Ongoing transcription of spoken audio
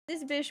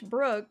This bitch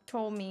Brooke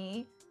told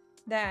me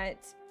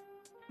that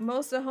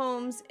most of the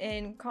homes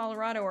in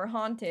Colorado are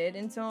haunted,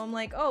 and so I'm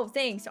like, oh,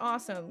 thanks,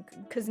 awesome,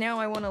 because now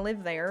I want to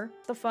live there.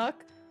 The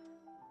fuck?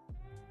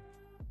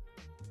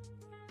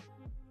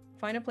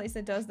 Find a place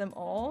that does them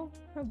all?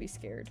 I'd be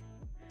scared.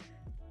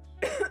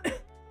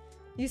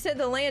 You said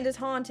the land is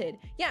haunted.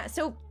 Yeah,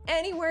 so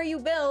anywhere you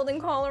build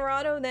in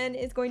Colorado then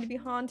is going to be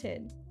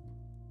haunted.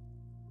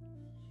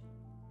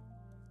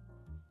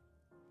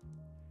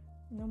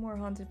 No more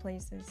haunted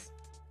places.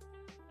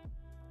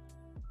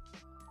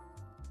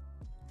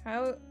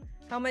 How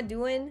am I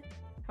doing?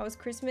 How was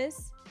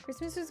Christmas?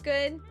 Christmas was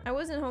good. I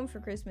wasn't home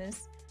for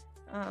Christmas.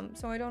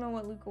 So I don't know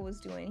what Luca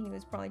was doing. He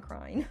was probably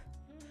crying.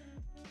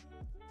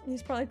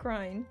 He's probably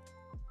crying.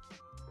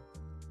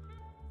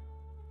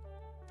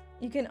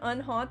 You can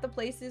unhaunt the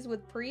places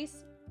with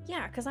priests?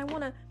 Yeah, because I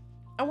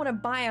wanna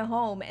buy a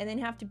home and then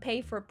have to pay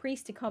for a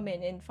priest to come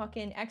in and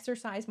fucking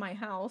exorcise my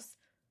house.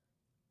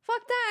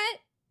 Fuck that!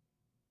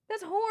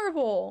 That's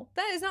horrible.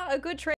 That is not a good trade.